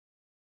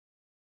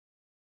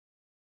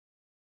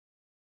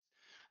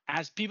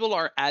As people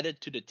are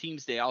added to the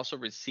teams, they also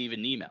receive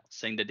an email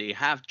saying that they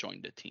have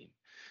joined the team.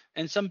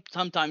 And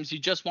sometimes you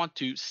just want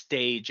to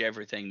stage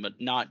everything but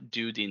not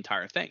do the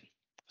entire thing.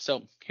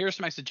 So here's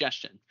my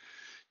suggestion.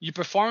 You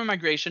perform a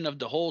migration of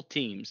the whole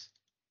team's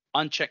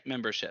unchecked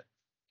membership.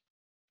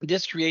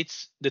 This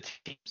creates the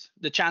teams,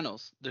 the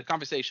channels, the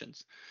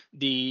conversations,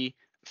 the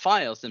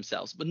files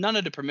themselves, but none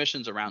of the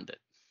permissions around it.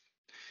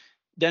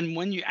 Then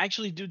when you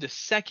actually do the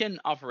second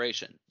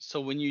operation,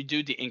 so when you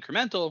do the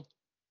incremental,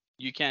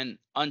 you can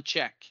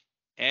uncheck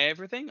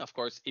everything. Of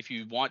course, if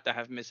you want to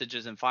have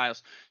messages and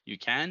files, you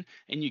can,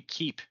 and you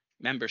keep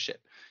membership.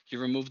 You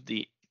remove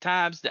the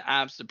tabs, the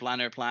apps, the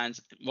planner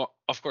plans. Well,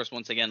 of course,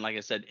 once again, like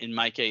I said, in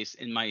my case,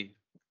 in my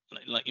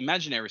like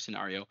imaginary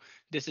scenario,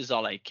 this is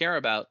all I care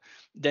about.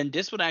 Then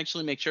this would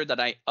actually make sure that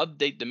I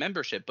update the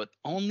membership, but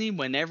only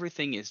when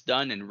everything is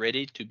done and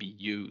ready to be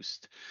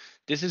used.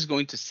 This is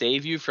going to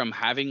save you from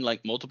having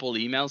like multiple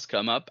emails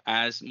come up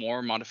as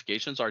more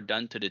modifications are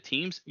done to the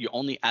teams. You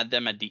only add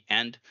them at the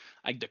end,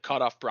 like the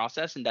cutoff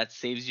process, and that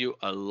saves you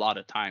a lot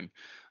of time.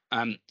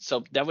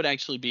 So that would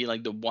actually be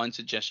like the one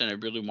suggestion I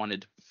really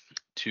wanted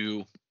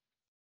to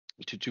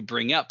to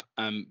bring up,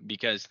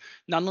 because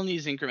not only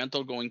is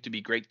incremental going to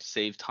be great to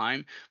save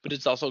time, but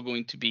it's also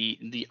going to be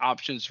the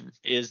options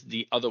is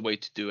the other way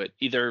to do it,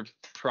 either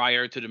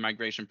prior to the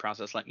migration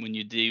process, like when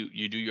you do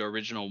your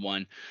original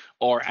one,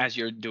 or as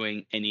you're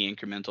doing any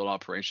incremental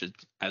operations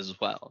as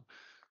well.